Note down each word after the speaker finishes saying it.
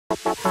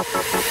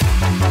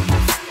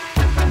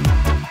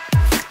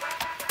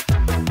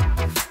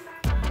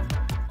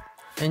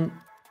And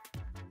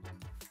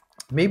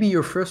maybe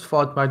your first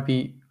thought might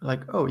be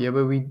like, oh yeah,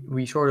 but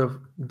we sort of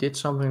did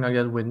something like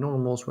that with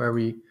normals, where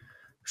we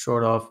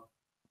sort of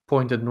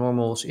pointed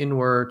normals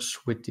inwards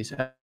with this.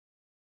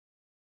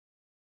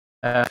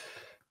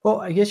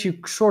 Well, I guess you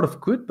sort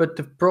of could, but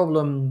the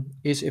problem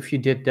is if you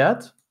did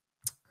that,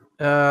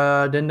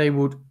 then they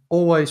would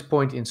always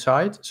point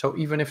inside. So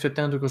even if the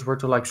tentacles were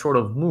to like sort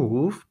of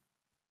move,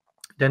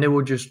 then it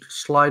would just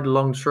slide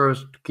along the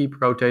surface to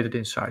keep rotated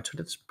inside. So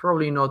that's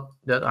probably not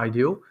that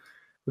ideal.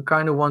 We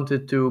kind of want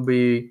it to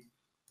be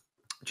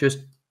just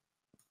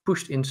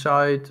pushed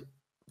inside,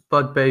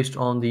 but based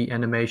on the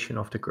animation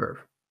of the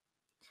curve.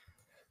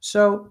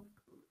 So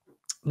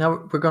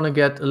now we're going to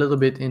get a little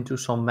bit into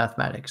some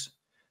mathematics.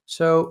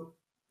 So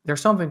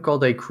there's something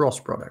called a cross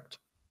product.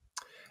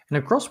 And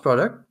a cross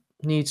product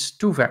needs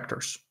two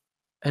vectors.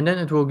 And then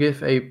it will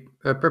give a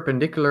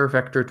perpendicular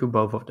vector to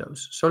both of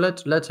those. So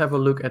let's have a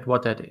look at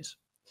what that is.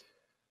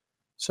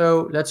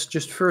 So let's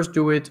just first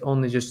do it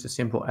on just a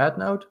simple add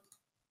node.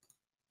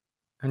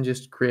 And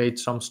just create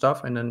some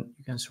stuff, and then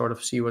you can sort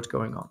of see what's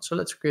going on. So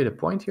let's create a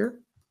point here.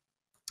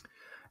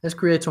 Let's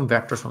create some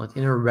vectors on it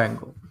in a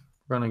wrangle.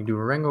 We're going to do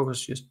a wrangle because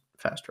it's just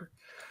faster.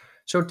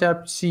 So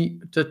type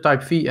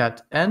v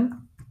at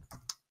n,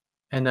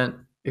 and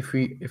then if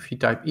we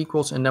type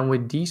equals, and then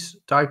with these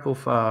type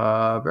of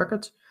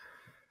brackets,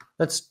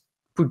 let's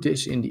put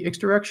this in the x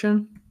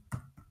direction.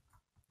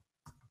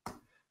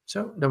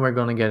 So then we're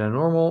going to get a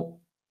normal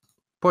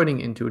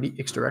pointing into the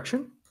x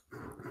direction.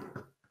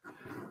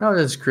 Now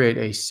let's create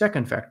a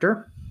second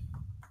vector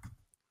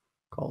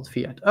called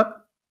v at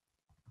up,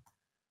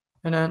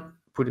 and then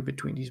put it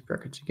between these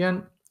brackets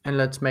again, and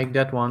let's make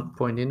that one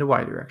point in the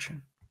y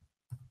direction.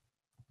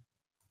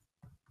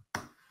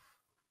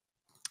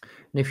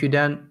 And if you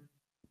then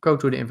go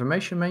to the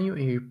information menu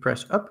and you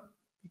press up,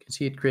 you can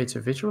see it creates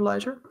a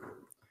visualizer.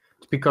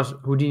 It's because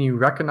Houdini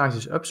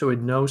recognizes up, so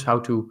it knows how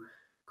to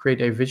create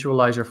a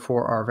visualizer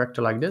for our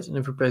vector like this. And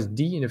if we press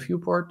D in the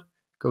viewport,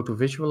 go to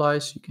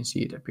visualize, you can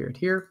see it appeared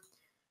here.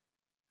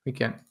 We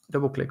can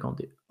double click on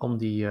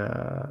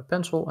the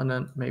pencil and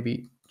then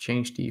maybe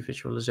change the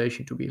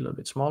visualization to be a little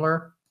bit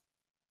smaller.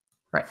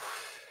 Right.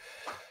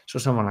 So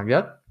something like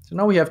that. So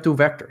now we have two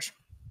vectors.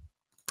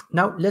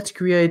 Now let's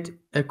create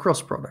a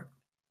cross product.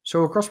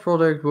 So a cross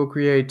product will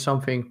create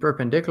something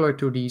perpendicular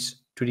to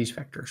these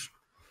vectors.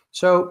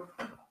 So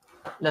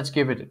let's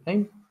give it a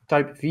name.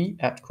 Type v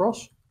at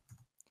cross,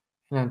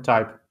 and then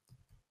type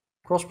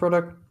cross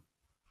product,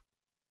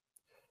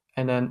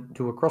 and then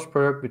do a cross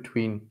product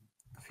between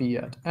v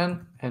at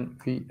n and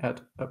v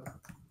at up.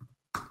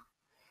 So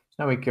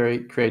now we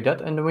create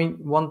that, and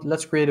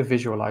let's create a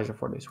visualizer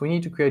for this. We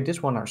need to create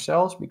this one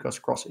ourselves because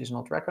cross is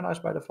not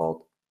recognized by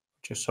default,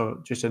 just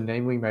a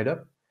name we made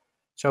up.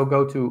 So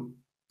go to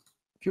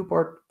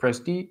viewport, press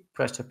D,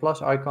 press the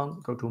plus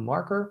icon, go to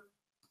marker,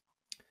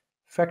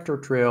 vector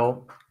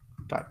trail,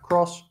 type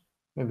cross,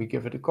 maybe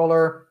give it a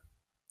color,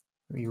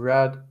 maybe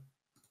red.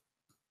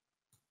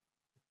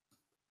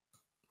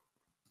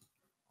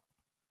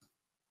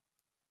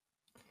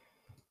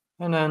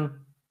 And then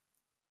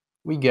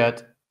we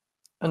get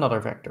another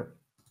vector.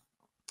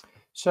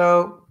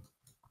 So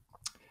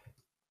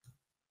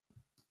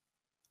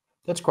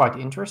that's quite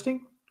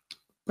interesting.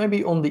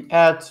 Maybe on the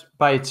add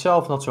by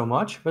itself, not so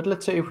much, but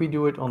let's say if we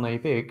do it on a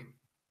pig.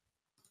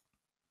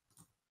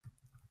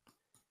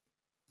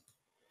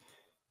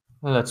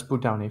 And let's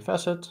put down a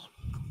facet.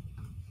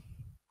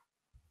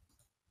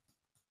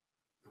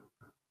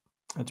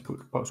 Let's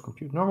put post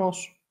compute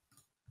normals.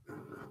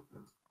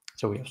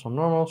 So we have some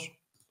normals.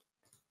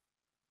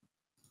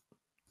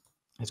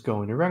 Let's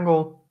go in the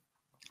wrangle.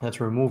 Let's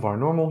remove our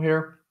normal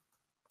here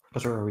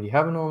because we already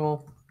have a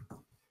normal.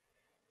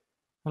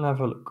 And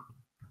have a look.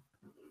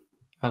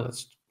 And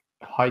let's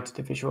hide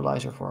the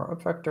visualizer for our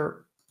up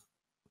vector.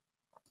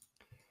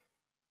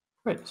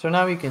 Right, so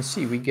now you can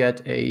see we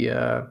get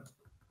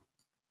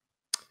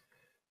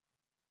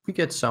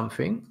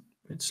something.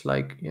 It's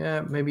like,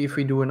 yeah, maybe if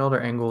we do another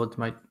angle, it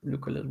might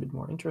look a little bit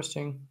more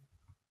interesting.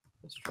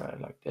 Let's try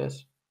it like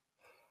this.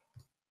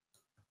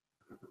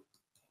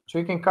 So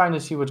you can kind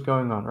of see what's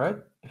going on, right?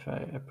 If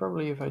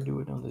I do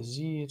it on the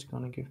Z, it's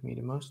going to give me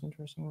the most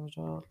interesting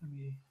result. Let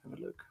me have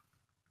a look.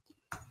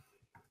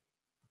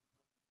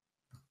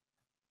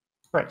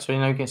 Right, so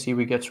now you can see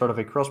we get sort of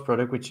a cross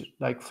product, which is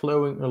like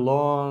flowing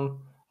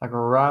along, like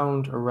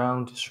around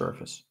the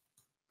surface.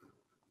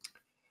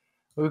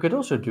 What we could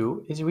also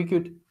do is we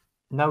could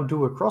now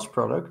do a cross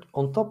product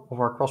on top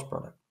of our cross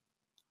product.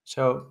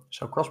 So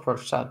cross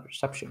product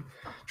subception.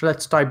 So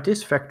let's type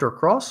this vector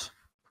cross.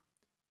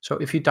 So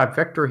if you type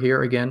vector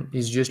here again,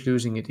 it's just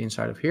losing it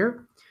inside of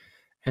here.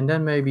 And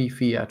then maybe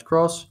v at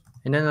cross.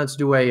 And then let's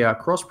do a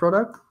cross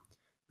product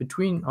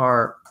between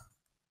our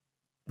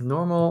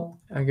normal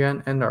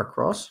again and our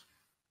cross.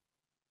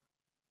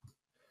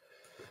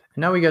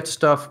 And now we get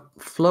stuff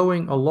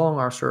flowing along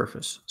our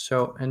surface.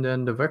 So, and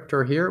then the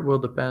vector here will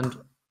depend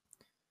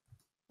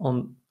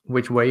on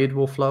which way it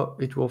will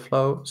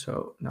flow.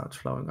 So now it's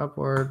flowing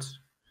upwards,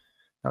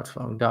 now it's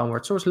flowing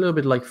downwards. So it's a little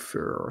bit like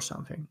fur or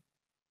something.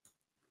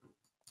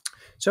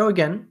 So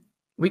again,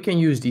 we can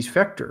use these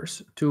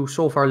vectors to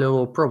solve our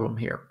little problem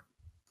here.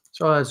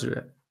 So let's do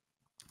that.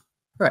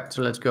 All right,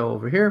 so let's go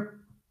over here.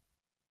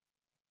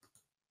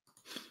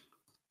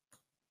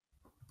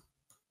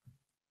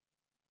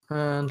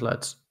 And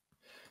let's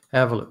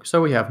have a look.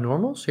 So we have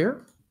normals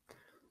here.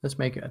 Let's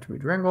make an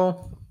attribute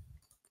wrangle.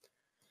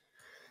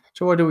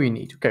 So what do we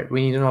need? Okay,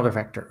 we need another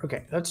vector.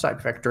 Okay, let's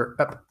type vector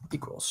up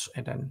equals,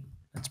 and then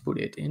let's put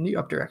it in the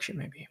up direction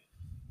maybe.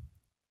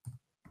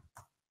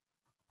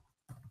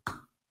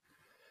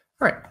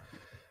 All right,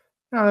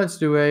 now let's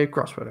do a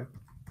cross product.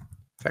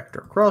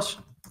 Vector cross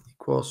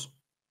equals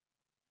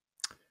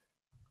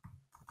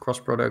cross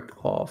product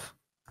of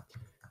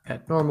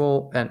at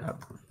normal and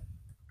up.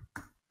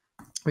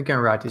 We can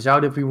write this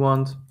out if we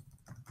want.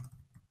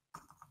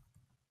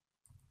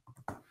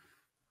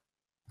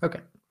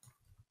 Okay.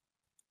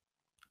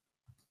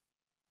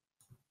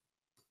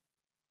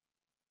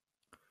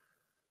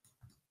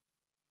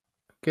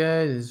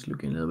 Okay, this is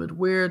looking a little bit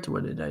weird.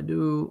 What did I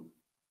do?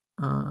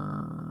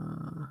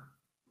 1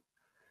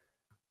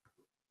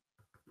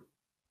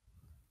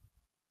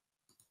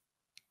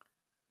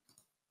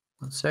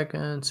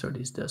 second. So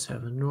this does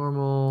have a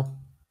normal.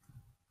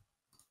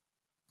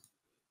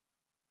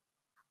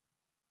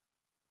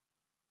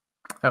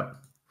 Oh,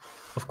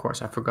 of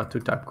course, I forgot to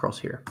type cross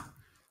here.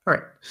 All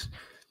right,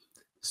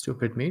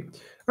 stupid me.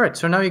 All right,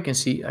 so now you can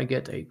see I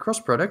get a cross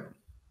product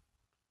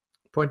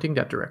pointing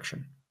that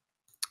direction.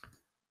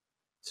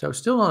 So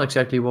still not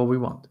exactly what we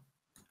want.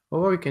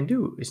 Well, what we can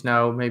do is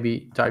now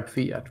maybe type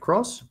v at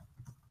cross,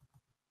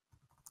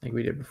 like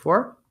we did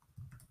before,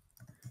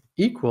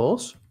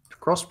 equals the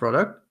cross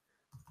product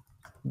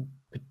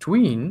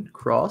between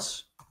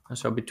cross,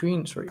 so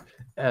between, sorry,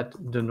 at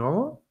the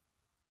normal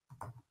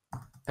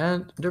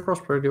and the cross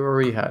product we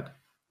already had.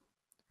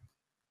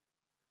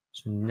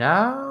 So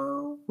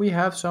now we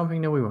have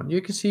something that we want.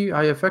 You can see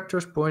I have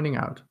vectors pointing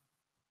out.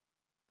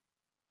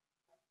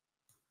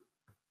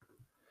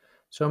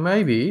 So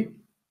maybe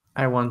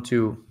I want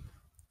to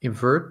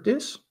invert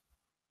this.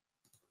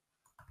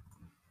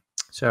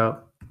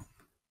 So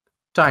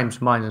times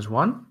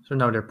 -1. So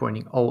now they're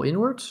pointing all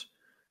inwards.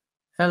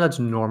 And let's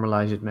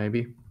normalize it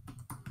maybe.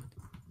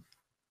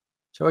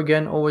 So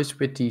again, always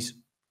with these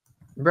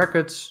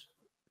brackets,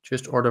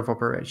 just order of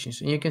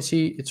operations. And you can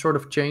see it's sort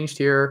of changed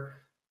here.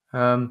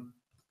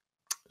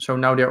 So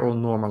now they're all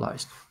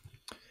normalized.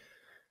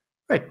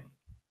 Right.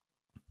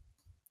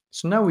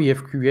 So now we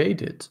have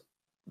created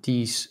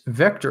these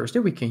vectors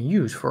that we can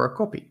use for a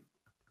copy.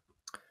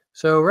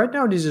 So right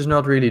now this is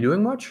not really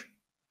doing much,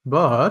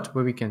 but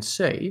what we can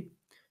say,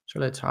 so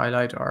let's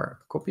highlight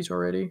our copies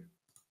already.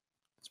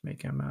 Let's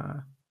make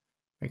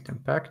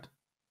them packed.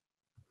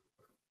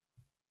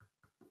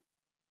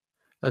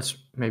 Let's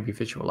maybe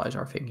visualize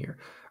our thing here.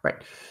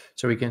 Right,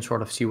 so we can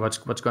sort of see what's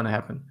going to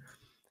happen.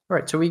 All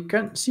right, so we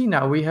can see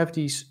now we have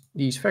these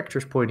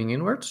vectors pointing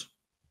inwards.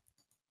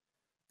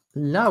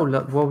 Now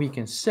what we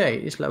can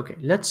say is, okay,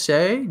 let's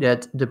say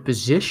that the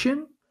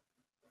position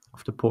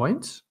of the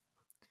points,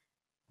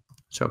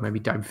 so maybe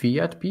type v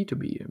at p to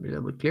be a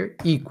little bit clear,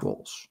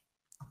 equals.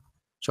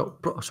 So,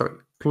 sorry,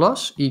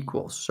 plus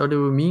equals. So that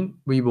will mean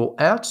we will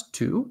add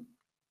 2,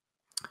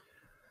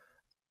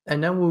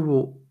 and then we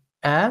will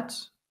add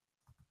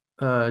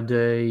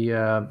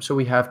so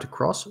we have the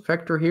cross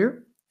vector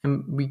here,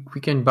 and we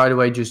can, by the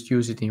way, just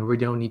use it in. We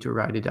don't need to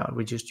write it out.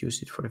 We just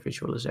use it for the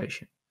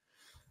visualization.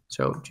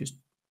 So just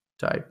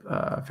type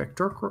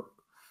vector.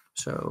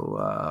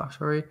 So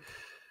sorry.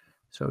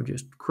 So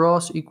just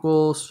cross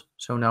equals.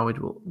 So now it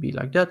will be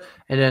like that,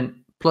 and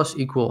then plus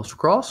equals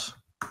cross.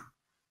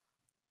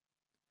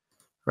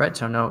 Right.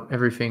 So now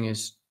everything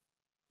is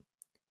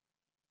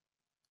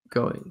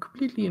going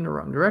completely in the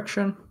wrong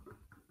direction.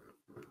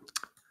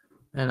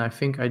 And I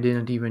think I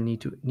didn't even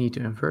need to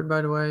invert,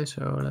 by the way.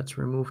 So let's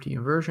remove the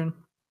inversion.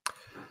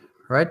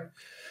 All right.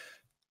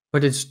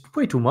 But it's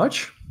way too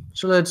much.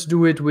 So let's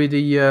do it with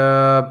the,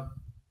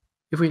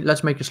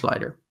 let's make a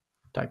slider.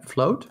 Type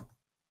float.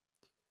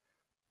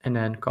 And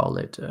then call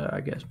it,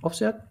 I guess,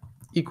 offset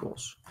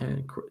equals.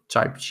 And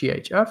type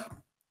CHF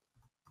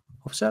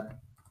offset.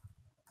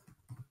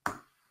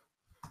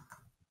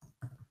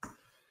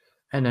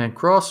 And then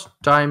cross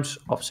times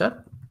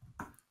offset.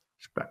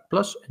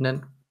 Plus, and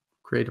then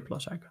create a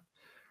plus icon.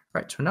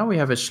 Right, so now we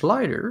have a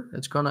slider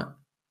that's gonna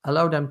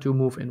allow them to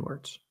move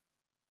inwards,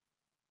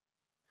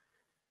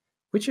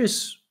 which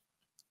is,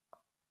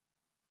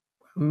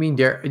 I mean,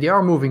 they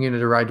are moving in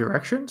the right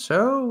direction,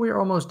 so we're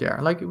almost there.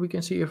 Like we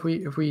can see, if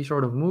we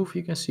sort of move,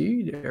 you can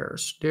see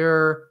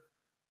they're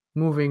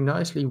moving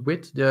nicely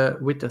with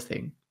the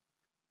thing.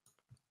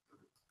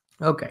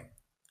 Okay.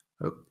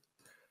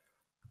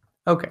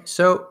 Okay,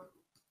 so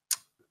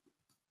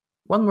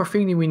one more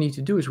thing that we need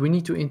to do is we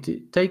need to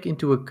take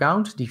into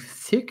account the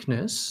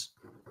thickness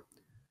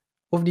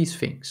of these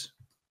things.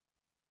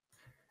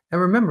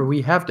 And remember,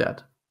 we have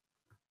that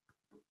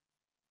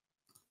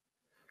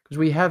because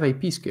we have a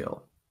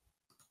p-scale.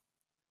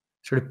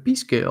 So the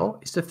p-scale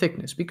is the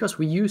thickness, because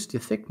we use the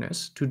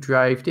thickness to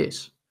drive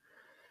this.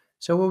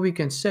 So what we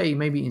can say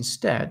maybe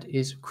instead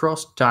is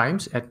cross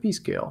times at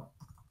p-scale.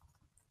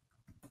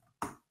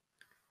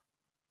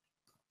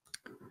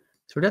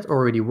 So that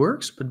already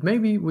works, but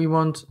maybe we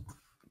want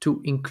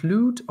to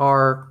include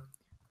our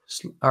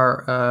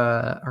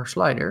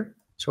slider,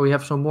 so we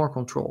have some more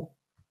control.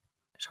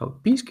 So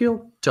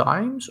p-scale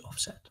times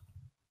offset.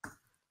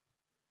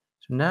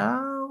 So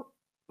now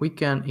we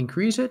can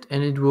increase it,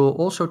 and it will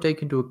also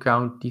take into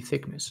account the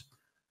thickness.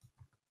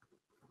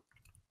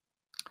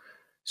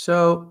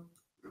 So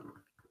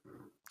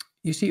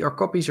you see our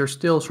copies are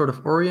still sort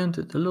of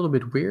oriented a little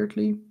bit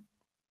weirdly.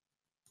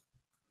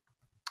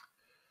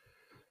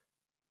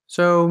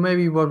 So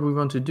maybe what we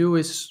want to do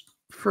is,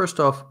 first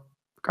off,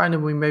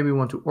 we maybe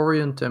want to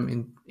orient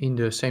them in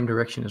the same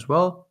direction as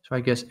well. So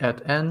I guess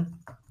at n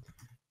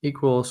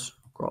equals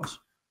cross,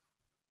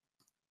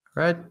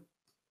 right?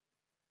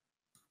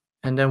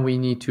 And then we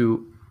need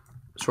to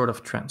sort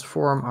of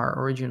transform our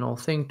original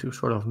thing to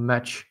sort of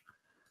match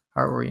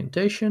our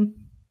orientation.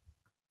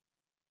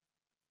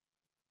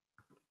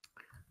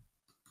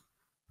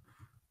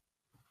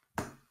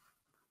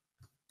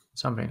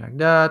 Something like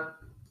that.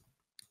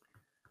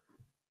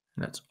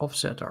 Let's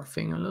offset our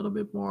thing a little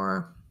bit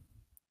more.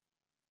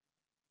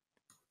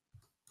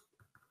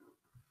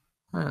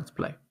 And let's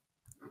play.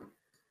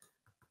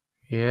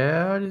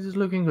 Yeah, this is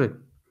looking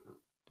good.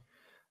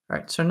 All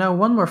right, so now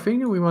one more thing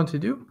that we want to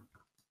do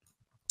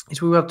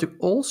is we want to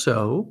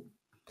also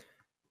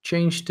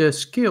change the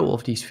scale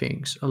of these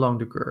things along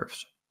the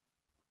curves.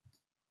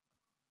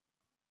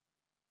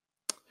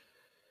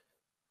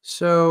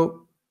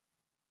 So,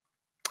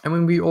 I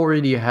mean, we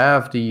already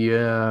have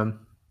a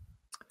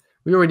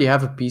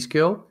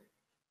p-scale.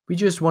 We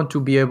just want to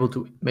be able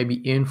to maybe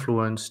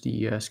influence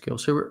the scale.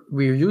 So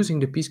we're using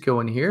the p-scale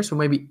in here. So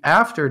maybe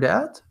after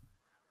that,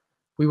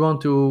 we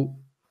want to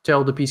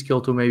tell the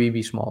p-scale to maybe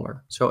be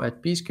smaller. So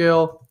at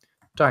p-scale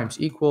times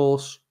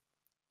equals,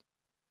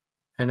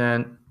 and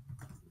then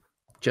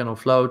general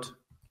float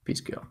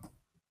p-scale.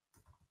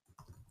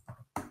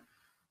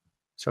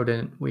 So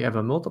then we have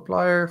a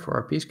multiplier for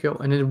our p-scale,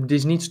 and then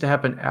this needs to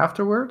happen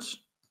afterwards,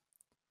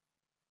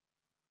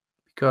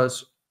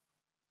 because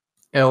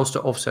else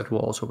the offset will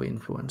also be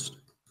influenced.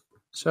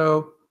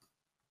 So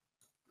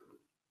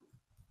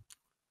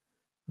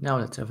now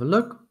let's have a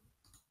look.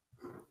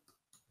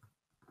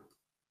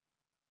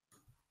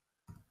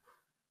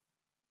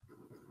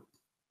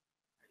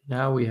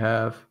 Now we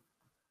have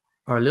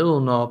our little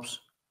knobs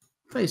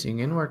facing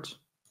inwards.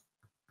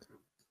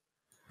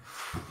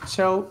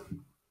 So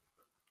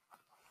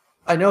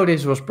I know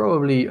this was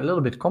probably a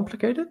little bit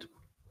complicated,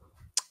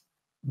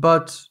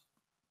 but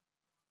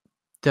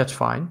that's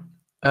fine.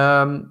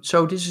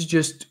 So this is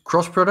just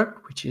cross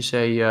product, which is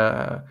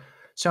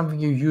something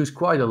you use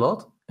quite a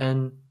lot,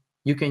 and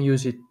you can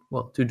use it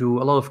to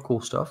do a lot of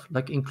cool stuff,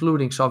 like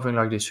including something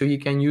like this. So you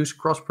can use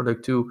cross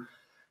product to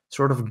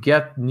sort of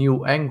get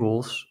new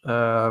angles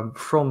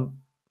from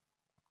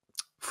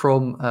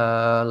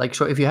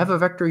so if you have a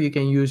vector, you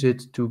can use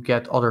it to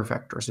get other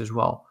vectors as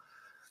well.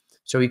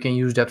 So you can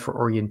use that for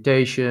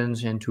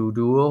orientations and to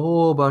do a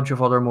whole bunch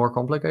of other more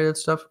complicated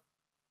stuff.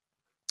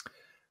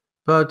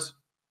 But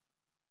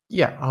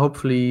yeah,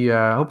 hopefully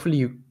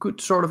you could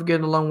sort of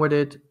get along with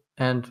it.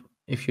 And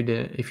if you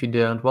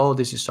didn't, well,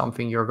 this is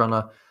something you're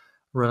gonna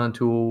run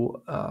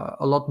into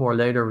a lot more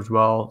later as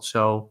well.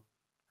 So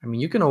I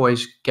mean, you can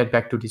always get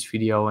back to this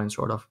video and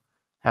sort of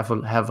have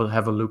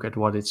a look at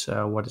what is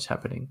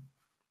happening.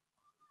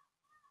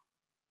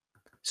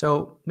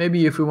 So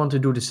maybe if we want to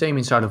do the same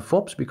inside of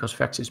VOPs, because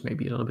vex is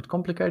maybe a little bit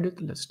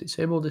complicated, let's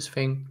disable this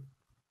thing.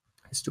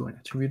 Let's do an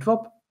attribute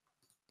VOP.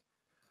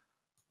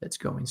 Let's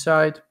go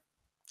inside.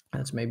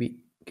 Let's maybe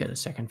get a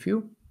second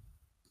view,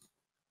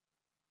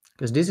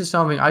 because this is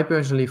something I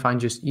personally find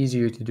just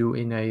easier to do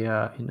in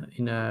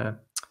a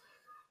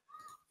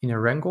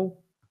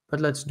wrangle. But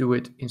let's do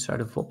it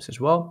inside of VOPs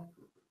as well.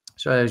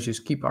 So let's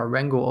just keep our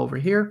wrangle over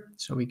here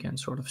so we can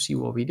sort of see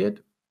what we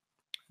did.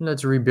 And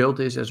let's rebuild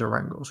this as a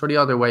wrangle. So the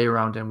other way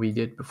around than we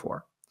did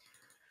before.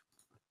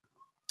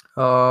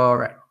 All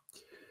right.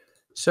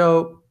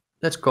 So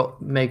let's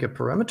make a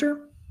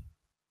parameter.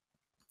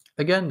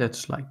 Again,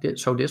 that's like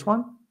this. So this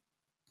one.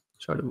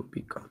 So that would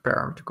be a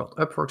parameter called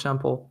up, for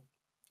example.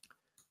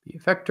 Be a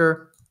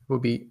vector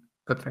would be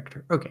up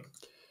vector. Okay.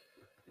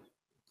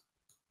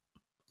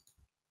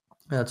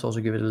 Let's also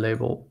give it a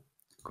label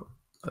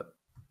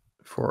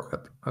for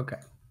up. Okay.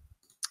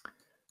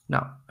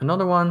 Now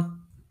another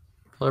one,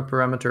 another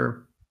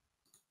parameter,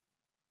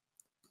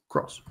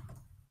 cross.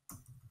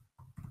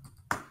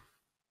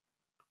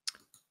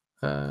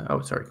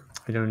 Oh, sorry,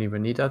 I don't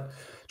even need that.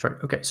 Sorry.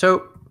 Okay,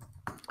 so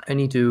I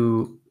need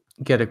to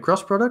get a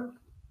cross product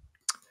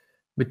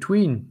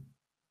between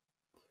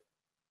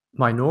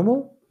my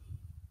normal.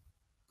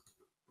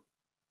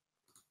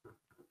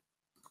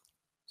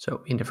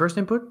 So in the first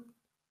input.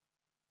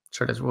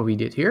 So that's what we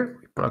did here.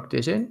 We plugged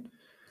this in,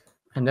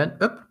 and then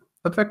up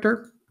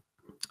vector,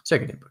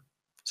 second input.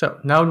 So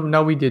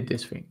now we did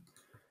this thing.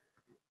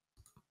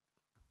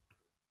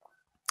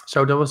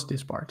 So that was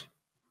this part.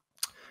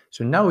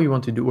 So now we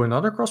want to do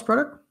another cross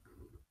product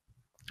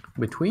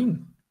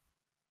between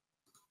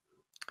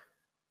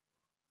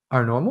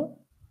our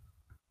normal,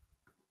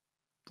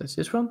 that's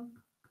this one,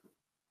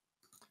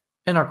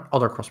 and our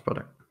other cross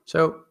product.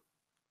 So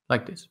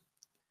like this.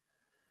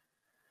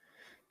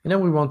 And then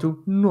we want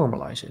to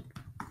normalize it.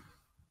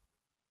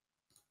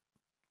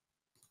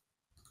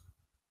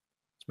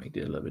 Let's make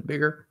it a little bit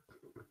bigger.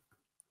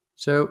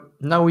 So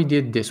now we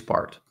did this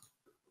part.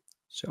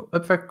 So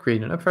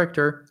create an up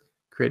vector,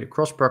 create a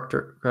cross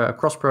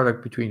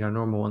product between our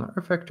normal and our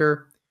up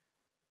vector.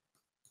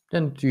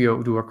 Then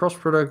do a cross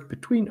product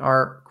between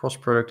our cross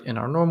product and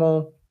our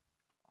normal.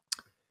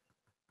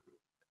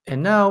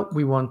 And now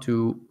we want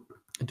to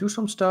do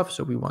some stuff.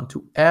 So we want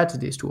to add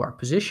this to our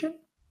position.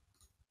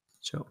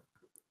 So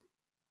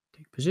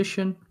take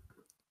position,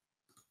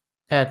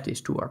 add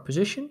this to our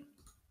position.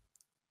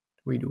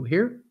 We do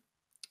here.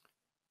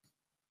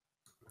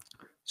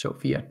 So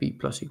v at p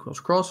plus equals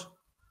cross.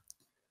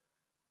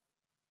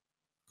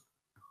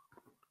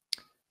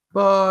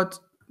 But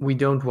we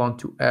don't want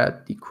to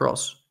add the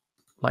cross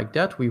like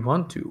that. We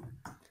want to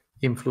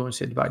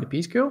influence it by the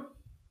p-scale.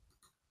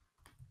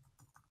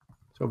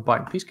 So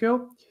bind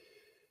p-scale.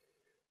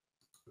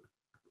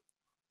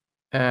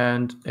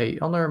 And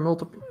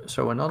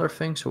another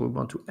thing. So we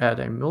want to add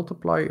a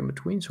multiplier in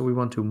between. So we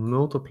want to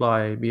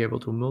be able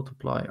to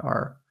multiply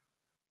our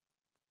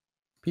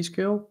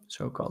p-scale.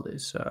 So call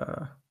this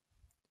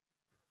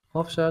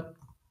offset.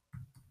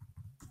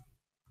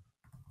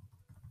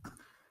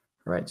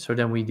 Right, so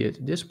then we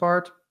did this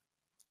part.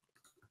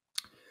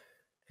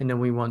 And then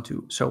we want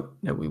to,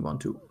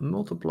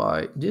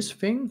 multiply this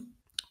thing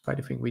by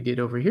the thing we did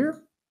over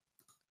here,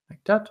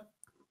 like that.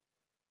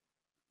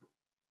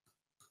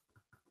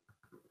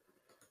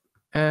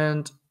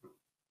 And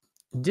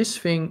this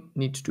thing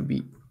needs to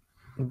be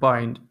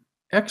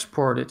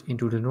exported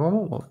into the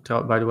normal.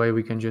 Well, by the way,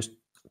 we can just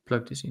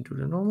plug this into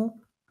the normal,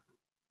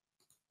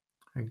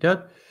 like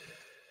that.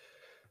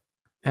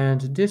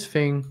 And this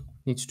thing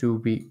needs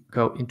to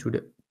go into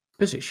the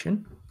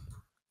position.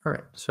 All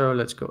right, so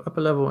let's go up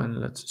a level and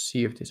let's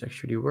see if this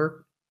actually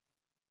works.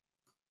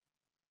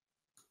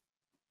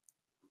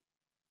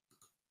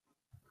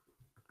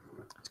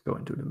 Let's go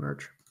into the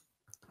merge.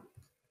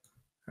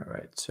 All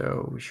right,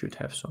 so we should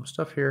have some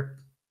stuff here.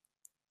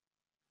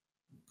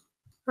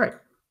 All right,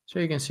 so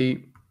you can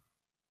see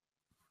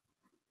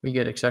we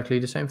get exactly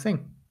the same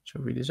thing.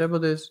 So we disable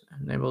this,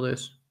 enable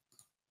this,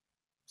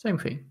 same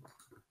thing.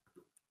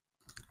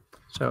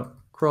 So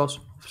cross,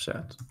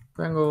 offset,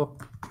 triangle,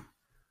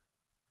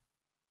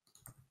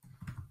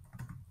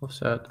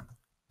 offset,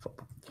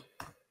 flip.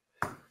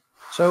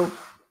 So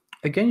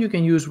again, you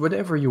can use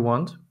whatever you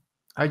want.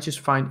 I just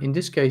find in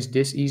this case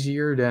this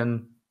easier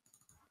than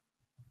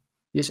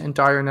this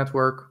entire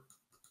network,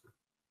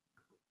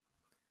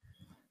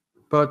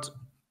 but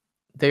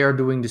they are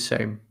doing the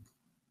same.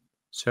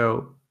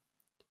 So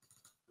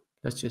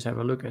let's just have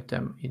a look at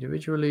them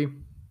individually.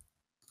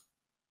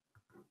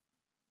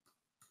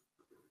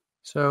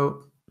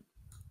 So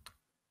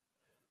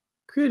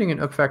creating an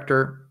up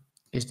vector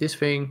is this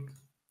thing.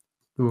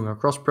 Doing a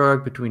cross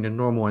product between the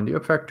normal and the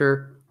up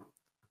vector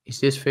is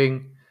this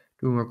thing.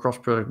 Doing a cross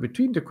product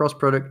between the cross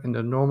product and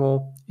the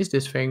normal is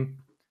this thing.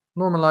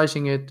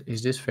 Normalizing it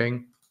is this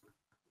thing.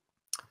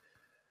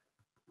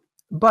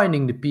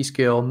 Binding the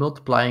p-scale,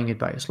 multiplying it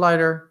by a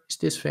slider is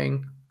this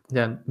thing.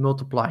 Then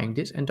multiplying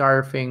this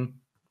entire thing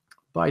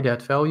by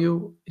that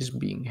value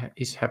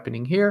is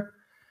happening here.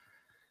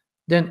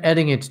 Then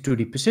adding it to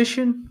the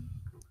position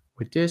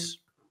with this,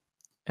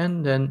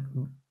 and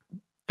then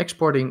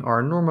exporting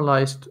our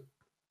normalized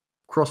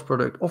cross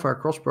product of our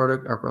cross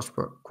product, our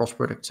cross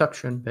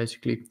productception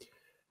basically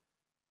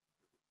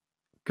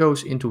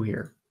goes into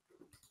here.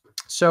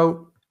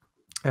 So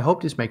I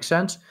hope this makes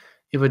sense.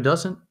 If it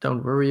doesn't,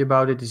 don't worry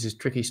about it. This is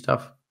tricky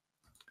stuff,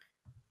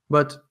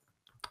 but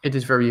it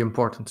is very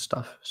important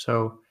stuff.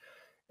 So,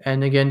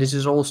 and again, this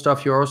is all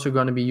stuff you're also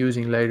going to be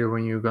using later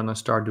when you're going to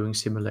start doing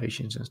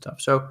simulations and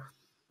stuff. So,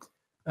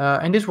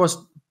 and this was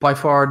by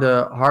far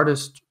the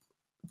hardest,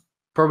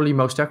 probably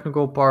most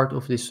technical part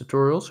of this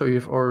tutorial. So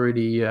you've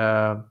already,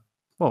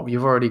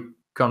 you've already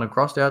gone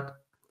across that.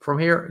 From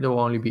here, it will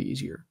only be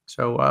easier.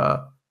 So,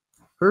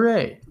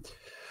 hooray!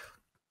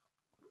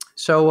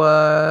 So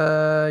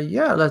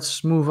yeah,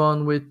 let's move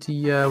on with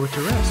the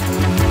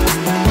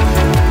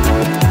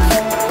rest.